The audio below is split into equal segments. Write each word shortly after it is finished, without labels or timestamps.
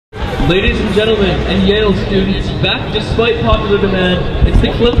Ladies and gentlemen, and Yale students, back despite popular demand, it's the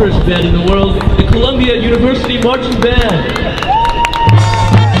Cleverest Band in the world, the Columbia University Marching Band.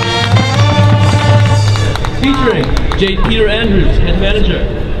 Featuring J. Peter Andrews, head manager,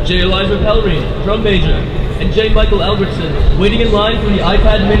 J. Eliza Pelrine, drum major, and J. Michael Albertson, waiting in line for the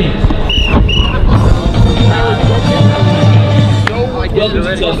iPad Mini. Welcome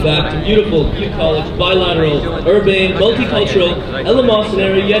to Ciao back to beautiful, bucolic, bilateral, urbane, multicultural,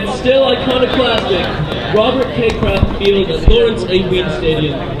 eleemosynary, yet still iconoclastic Robert K. Kraft Field at Lawrence A. Wien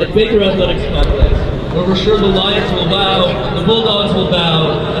Stadium at Baker Athletics Complex, where we're sure the Lions will bow, the Bulldogs will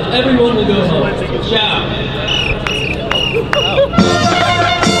bow, and everyone will go home. Ciao!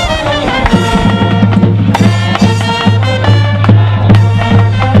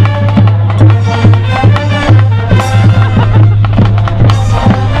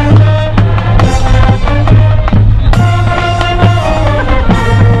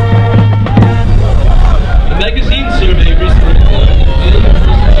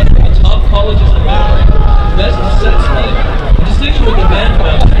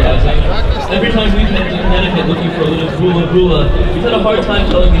 Every time we've been to Connecticut looking for a little boola-boola, we've had a hard time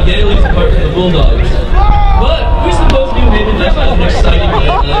telling the Yalies apart from the Bulldogs. But we suppose New Haven does have an exciting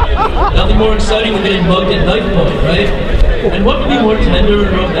nightlife. Nothing more exciting than getting mugged at knifepoint, right? And what could be more tender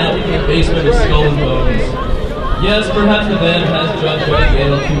and romantic in the basement of Skull and Bones? Yes, perhaps the band has judged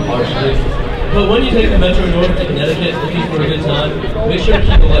Yale too harshly. But when you take the Metro North to Connecticut looking for a good time, make sure to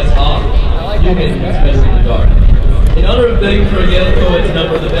keep the lights off. New Haven is better in the dark. In honor of begging for a Yale co-ed's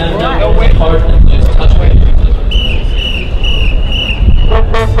number, the band now goes hard and plays Touch Me.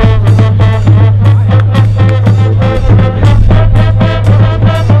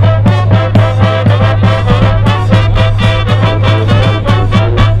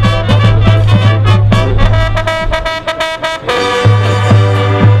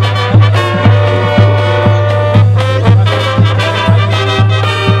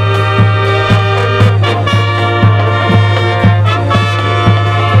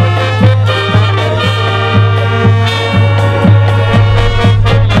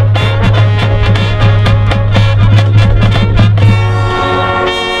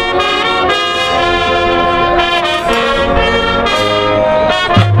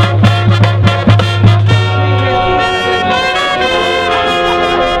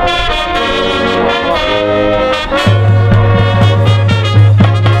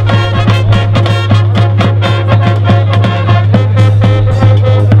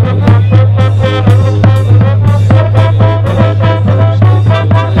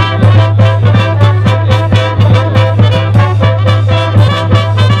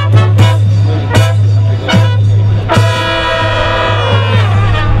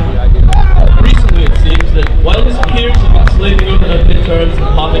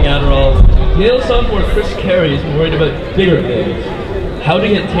 Bigger things. How to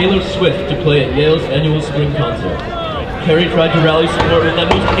get Taylor Swift to play at Yale's annual spring concert. Kerry tried to rally support with that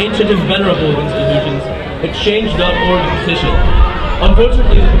most ancient and venerable of institutions, a change.org petition.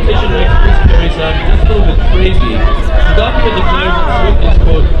 Unfortunately, the petition makes Chris Kerry sound just a little bit crazy. The document declares that Swift is,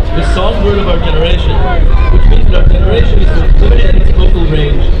 quote, the songbird of our generation, which means that our generation is both limited in its vocal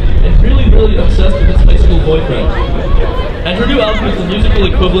range and really, really obsessed with its high school boyfriend. And her new album is the musical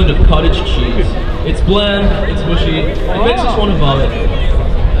equivalent of cottage cheese. It's bland, it's mushy, it makes us want to vomit.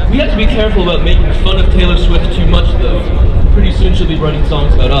 We have to be careful about making fun of Taylor Swift too much though. Pretty soon she'll be writing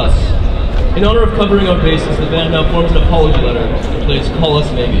songs about us. In honor of covering our bases, the band now forms an apology letter and plays Call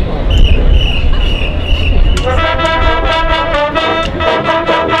Us Maybe.